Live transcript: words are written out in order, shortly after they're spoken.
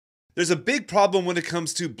There's a big problem when it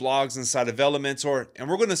comes to blogs inside of Elementor, and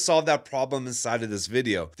we're going to solve that problem inside of this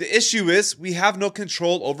video. The issue is we have no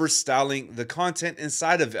control over styling the content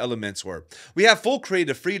inside of Elementor. We have full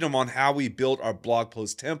creative freedom on how we build our blog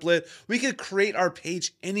post template. We could create our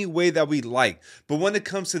page any way that we like, but when it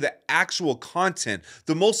comes to the actual content,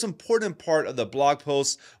 the most important part of the blog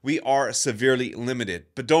post, we are severely limited.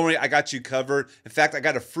 But don't worry, I got you covered. In fact, I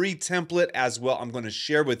got a free template as well I'm going to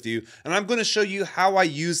share with you, and I'm going to show you how I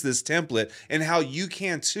use this template and how you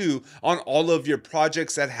can too on all of your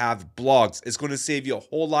projects that have blogs. It's going to save you a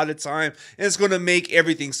whole lot of time, and it's going to make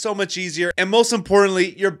everything so much easier. And most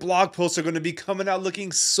importantly, your blog posts are going to be coming out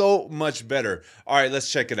looking so much better. All right, let's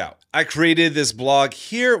check it out. I created this blog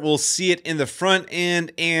here. We'll see it in the front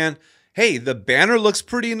end, and hey, the banner looks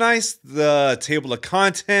pretty nice, the table of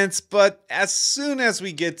contents, but as soon as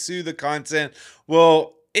we get to the content,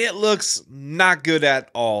 well, it looks not good at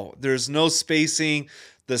all. There's no spacing.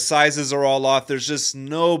 The sizes are all off. There's just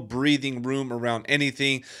no breathing room around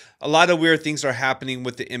anything. A lot of weird things are happening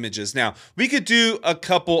with the images. Now, we could do a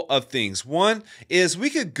couple of things. One is we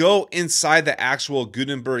could go inside the actual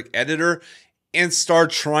Gutenberg editor and start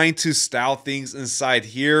trying to style things inside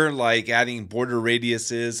here, like adding border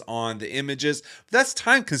radiuses on the images. That's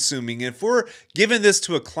time consuming. And if we're giving this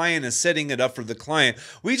to a client and setting it up for the client,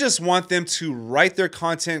 we just want them to write their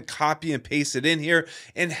content, copy and paste it in here,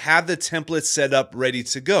 and have the template set up ready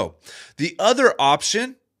to go. The other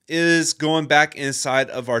option is going back inside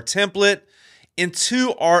of our template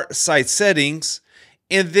into our site settings,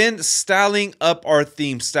 and then styling up our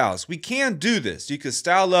theme styles. We can do this. You can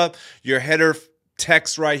style up your header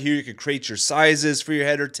text right here. You could create your sizes for your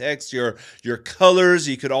header text, your colors.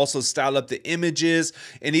 You could also style up the images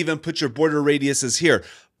and even put your border radiuses here.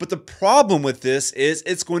 But the problem with this is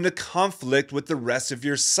it's going to conflict with the rest of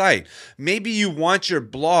your site. Maybe you want your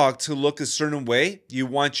blog to look a certain way. You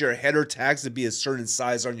want your header tags to be a certain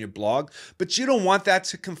size on your blog, but you don't want that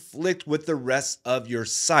to conflict with the rest of your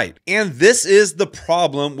site. And this is the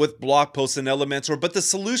problem with blog posts in Elementor, but the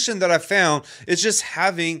solution that I found is just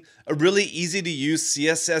having a really easy to use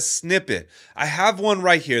CSS snippet. I have one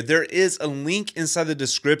right here. There is a link inside the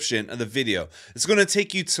description of the video. It's going to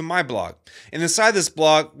take you to my blog. And inside this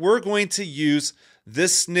blog, we're going to use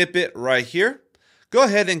this snippet right here. Go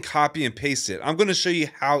ahead and copy and paste it. I'm going to show you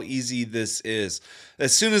how easy this is.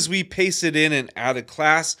 As soon as we paste it in and add a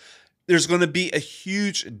class, there's going to be a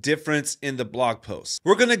huge difference in the blog post.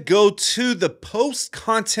 We're going to go to the post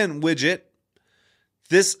content widget.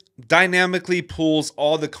 This dynamically pulls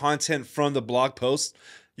all the content from the blog post.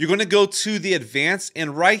 You're going to go to the advanced,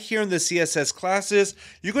 and right here in the CSS classes,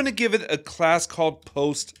 you're going to give it a class called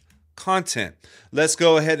post content. Let's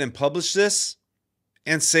go ahead and publish this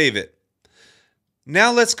and save it.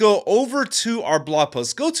 Now let's go over to our blog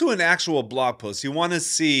post. Go to an actual blog post. You want to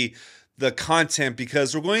see the content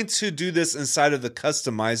because we're going to do this inside of the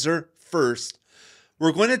customizer first.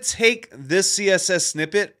 We're going to take this CSS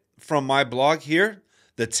snippet from my blog here,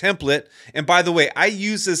 the template. And by the way, I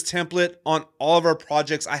use this template on all of our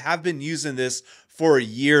projects. I have been using this for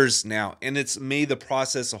years now, and it's made the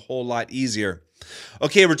process a whole lot easier.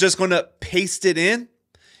 Okay, we're just going to paste it in.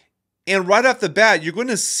 And right off the bat, you're going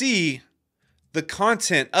to see the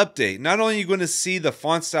content update. Not only are you going to see the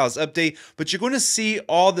font styles update, but you're going to see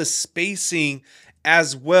all the spacing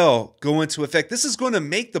as well go into effect. This is going to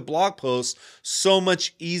make the blog post so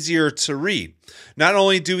much easier to read. Not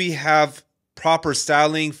only do we have proper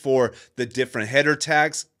styling for the different header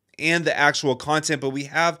tags and the actual content, but we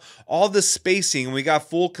have all the spacing and we got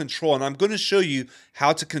full control. And I'm going to show you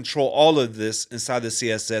how to control all of this inside the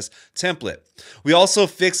CSS template. We also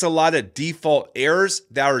fix a lot of default errors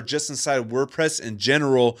that are just inside WordPress in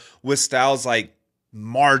general with styles like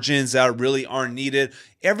margins that really aren't needed.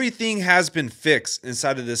 Everything has been fixed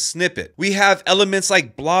inside of this snippet. We have elements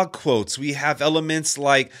like blog quotes. We have elements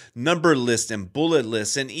like number lists and bullet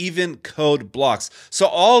lists and even code blocks. So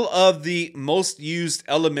all of the most used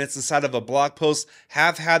elements inside of a blog post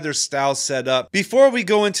have had their style set up. Before we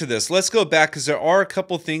go into this, let's go back because there are a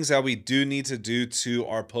couple things that we do need to do to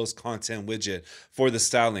our post content widget for the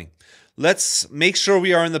styling. Let's make sure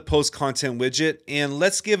we are in the post content widget and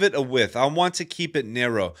let's give it a width. I want to keep it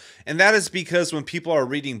narrow. And that is because when people are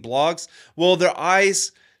reading blogs, well, their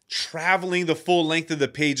eyes traveling the full length of the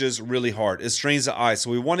page is really hard. It strains the eye.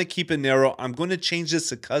 So we want to keep it narrow. I'm going to change this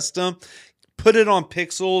to custom, put it on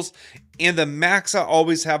pixels, and the max I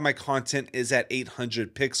always have my content is at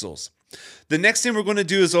 800 pixels. The next thing we're going to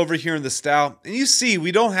do is over here in the style, and you see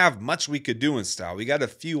we don't have much we could do in style. We got a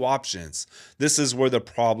few options. This is where the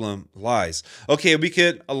problem lies. Okay, we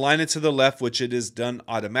could align it to the left, which it is done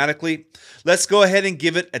automatically. Let's go ahead and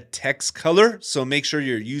give it a text color. So make sure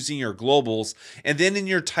you're using your globals. And then in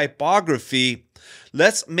your typography,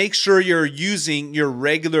 let's make sure you're using your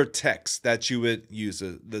regular text that you would use,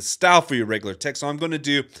 the style for your regular text. So I'm going to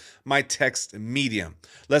do my text medium.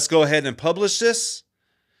 Let's go ahead and publish this.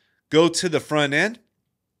 Go to the front end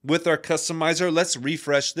with our customizer. Let's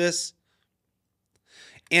refresh this.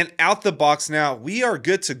 And out the box now, we are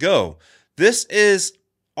good to go. This is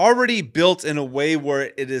already built in a way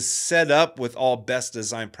where it is set up with all best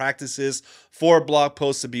design practices for a blog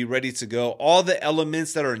post to be ready to go. All the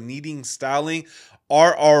elements that are needing styling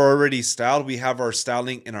are already styled. We have our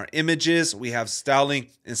styling in our images. We have styling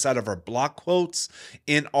inside of our block quotes,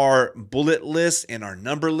 in our bullet list, in our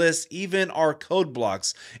number list, even our code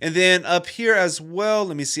blocks. And then up here as well,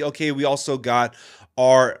 let me see. Okay, we also got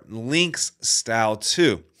our links style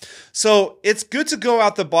too. So it's good to go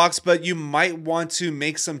out the box, but you might want to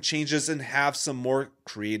make some changes and have some more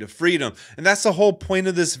creative freedom. And that's the whole point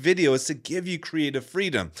of this video, is to give you creative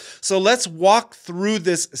freedom. So let's walk through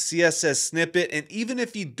this CSS snippet. And even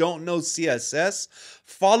if you don't know CSS,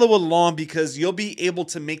 follow along because you'll be able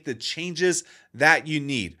to make the changes that you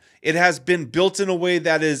need. It has been built in a way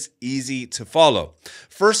that is easy to follow.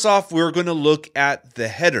 First off, we're going to look at the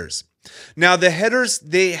headers. Now the headers,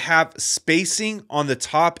 they have spacing on the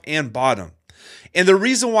top and bottom. And the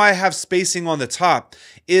reason why I have spacing on the top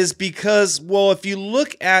is because, well, if you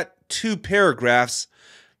look at two paragraphs,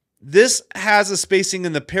 this has a spacing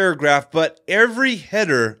in the paragraph, but every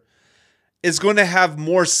header is going to have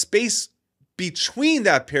more space between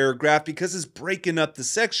that paragraph because it's breaking up the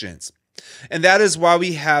sections. And that is why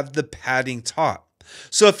we have the padding top.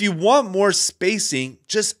 So if you want more spacing,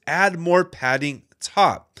 just add more padding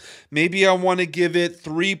top. Maybe I want to give it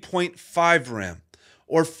 3.5 rem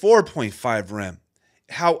or 4.5 rem,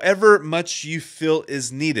 however much you feel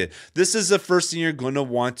is needed. This is the first thing you're going to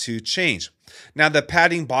want to change. Now the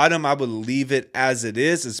padding bottom, I would leave it as it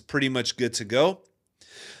is. It's pretty much good to go.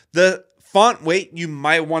 The font weight you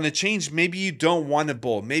might want to change. Maybe you don't want it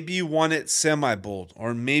bold. Maybe you want it semi-bold,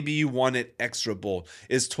 or maybe you want it extra bold.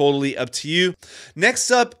 It's totally up to you.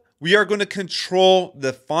 Next up, we are going to control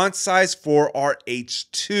the font size for our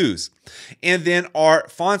H2s and then our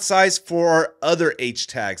font size for our other H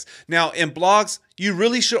tags. Now in blogs, you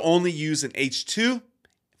really should only use an H2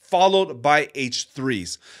 followed by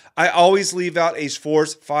H3s. I always leave out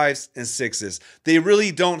H4s, 5s, and 6s. They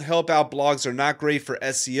really don't help out blogs. They're not great for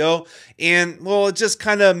SEO. And well, it just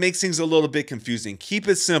kind of makes things a little bit confusing. Keep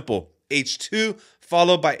it simple. H2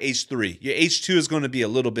 followed by H3. Your H2 is going to be a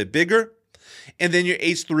little bit bigger, and then your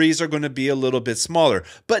H3s are going to be a little bit smaller.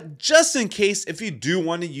 But just in case, if you do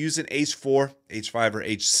want to use an H4, H5, or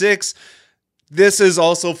H6, this is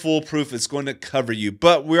also foolproof. It's going to cover you,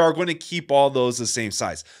 but we are going to keep all those the same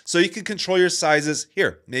size. So you can control your sizes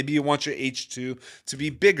here. Maybe you want your H2 to be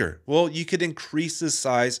bigger. Well, you could increase the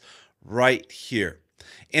size right here.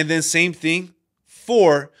 And then same thing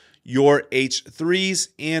for your H3s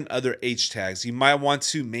and other H tags. You might want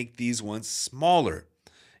to make these ones smaller.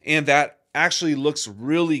 And that actually looks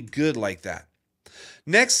really good like that.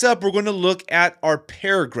 Next up, we're going to look at our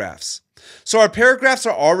paragraphs. So our paragraphs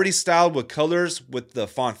are already styled with colors with the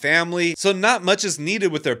font family. So not much is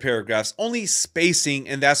needed with our paragraphs, only spacing,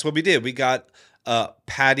 and that's what we did. We got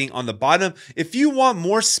padding on the bottom. If you want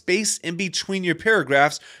more space in between your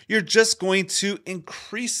paragraphs, you're just going to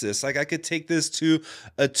increase this. Like I could take this to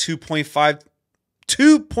a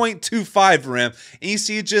 2.25 rem, and you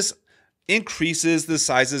see it just increases the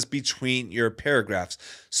sizes between your paragraphs.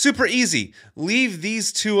 Super easy. Leave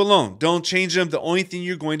these two alone. Don't change them. The only thing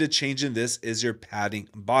you're going to change in this is your padding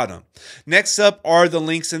bottom. Next up are the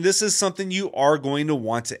links, and this is something you are going to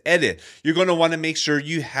want to edit. You're going to want to make sure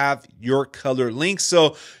you have your color links.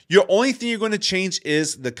 So your only thing you're going to change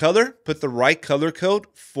is the color. Put the right color code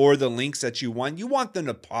for the links that you want. You want them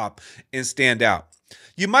to pop and stand out.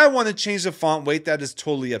 You might want to change the font weight. That is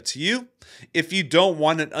totally up to you. If you don't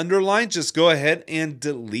want an underline, just go ahead and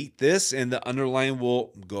delete this and the underline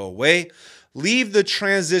will go away. Leave the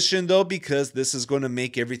transition though, because this is going to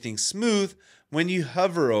make everything smooth when you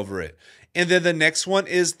hover over it. And then the next one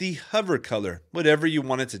is the hover color. Whatever you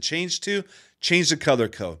want it to change to, change the color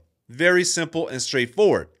code. Very simple and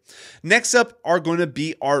straightforward. Next up are going to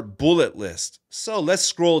be our bullet list. So let's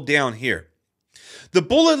scroll down here. The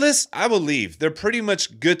bullet lists, I will leave. They're pretty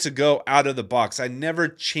much good to go out of the box. I never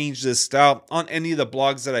change this style on any of the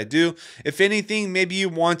blogs that I do. If anything, maybe you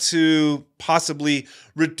want to possibly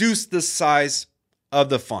reduce the size of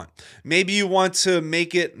the font. Maybe you want to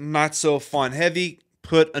make it not so font heavy,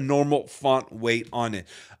 put a normal font weight on it.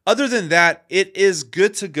 Other than that, it is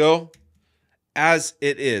good to go as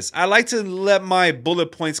it is. I like to let my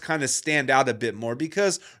bullet points kind of stand out a bit more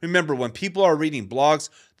because remember, when people are reading blogs,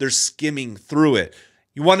 they're skimming through it.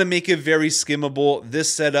 You want to make it very skimmable.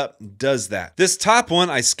 This setup does that. This top one,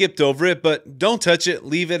 I skipped over it, but don't touch it.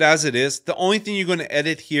 Leave it as it is. The only thing you're going to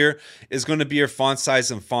edit here is going to be your font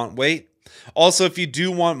size and font weight. Also, if you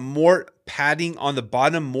do want more padding on the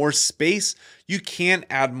bottom, more space, you can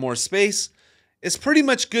add more space. It's pretty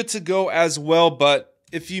much good to go as well, but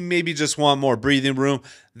if you maybe just want more breathing room,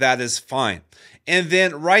 that is fine. And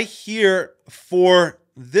then right here for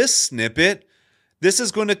this snippet, this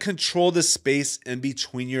is going to control the space in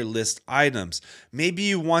between your list items. Maybe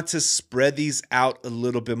you want to spread these out a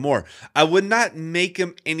little bit more. I would not make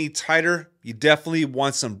them any tighter. You definitely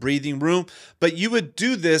want some breathing room, but you would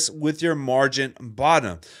do this with your margin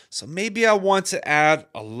bottom. So maybe I want to add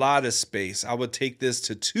a lot of space. I would take this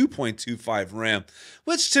to 2.25 rem,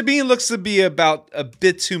 which to me looks to be about a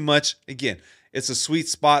bit too much. Again, it's a sweet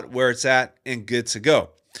spot where it's at and good to go.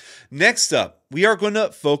 Next up, we are going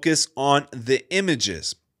to focus on the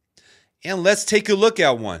images. And let's take a look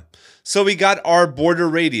at one. So we got our border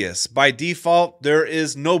radius. By default, there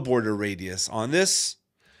is no border radius on this.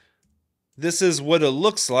 This is what it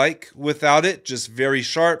looks like without it, just very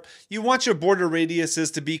sharp. You want your border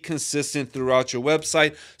radiuses to be consistent throughout your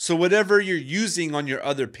website. So whatever you're using on your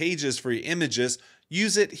other pages for your images,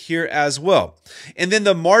 use it here as well. And then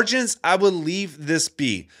the margins, I would leave this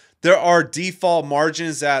be. There are default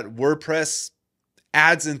margins that WordPress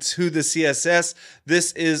adds into the CSS.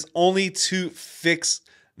 This is only to fix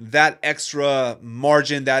that extra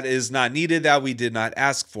margin that is not needed, that we did not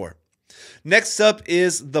ask for. Next up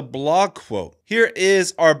is the blog quote. Here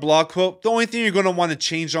is our blog quote. The only thing you're going to want to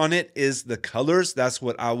change on it is the colors. That's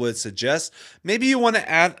what I would suggest. Maybe you want to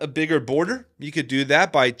add a bigger border. You could do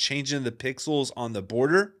that by changing the pixels on the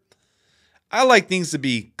border. I like things to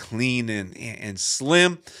be clean and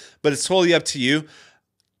slim, but it's totally up to you.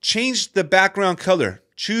 Change the background color.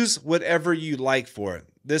 Choose whatever you like for it.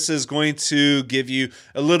 This is going to give you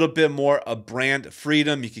a little bit more of brand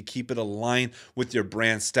freedom. You can keep it aligned with your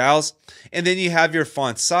brand styles. And then you have your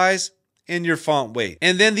font size and your font weight.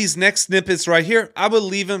 And then these next snippets right here, I would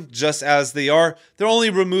leave them just as they are. They're only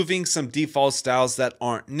removing some default styles that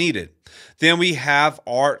aren't needed. Then we have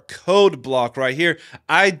our code block right here.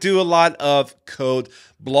 I do a lot of code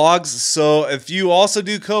blogs. So if you also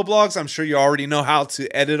do code blogs, I'm sure you already know how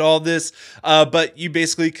to edit all this. But you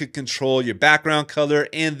basically could control your background color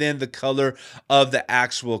and then the color of the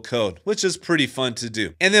actual code, which is pretty fun to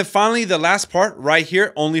do. And then finally, the last part right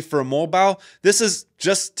here, only for mobile. This is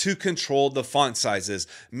just to control the font sizes.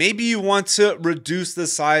 Maybe you want to reduce the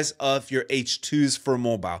size of your H2s for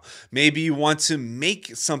mobile. Maybe you want to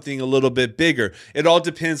make something a little bit bigger. It all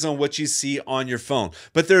depends on what you see on your phone.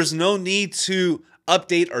 But there's no need to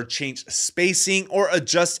update or change spacing or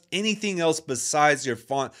adjust anything else besides your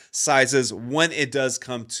font sizes when it does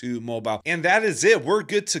come to mobile. And that is it. We're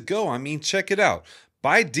good to go. I mean, check it out.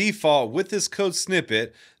 By default, with this code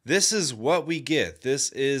snippet, this is what we get.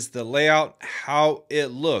 This is the layout, how it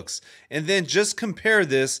looks. And then just compare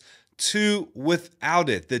this to without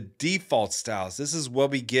it, the default styles. This is what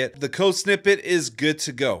we get. The code snippet is good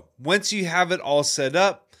to go. Once you have it all set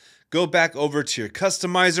up, go back over to your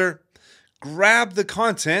customizer, grab the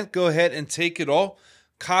content, go ahead and take it all,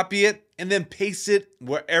 copy it, and then paste it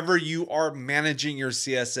wherever you are managing your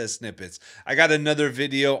CSS snippets. I got another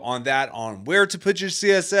video on that, on where to put your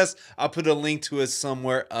CSS. I'll put a link to it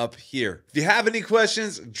somewhere up here. If you have any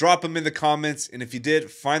questions, drop them in the comments. And if you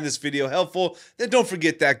did find this video helpful, then don't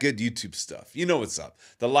forget that good YouTube stuff. You know what's up.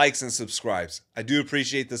 The likes and subscribes. I do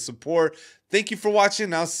appreciate the support. Thank you for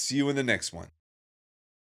watching. I'll see you in the next one.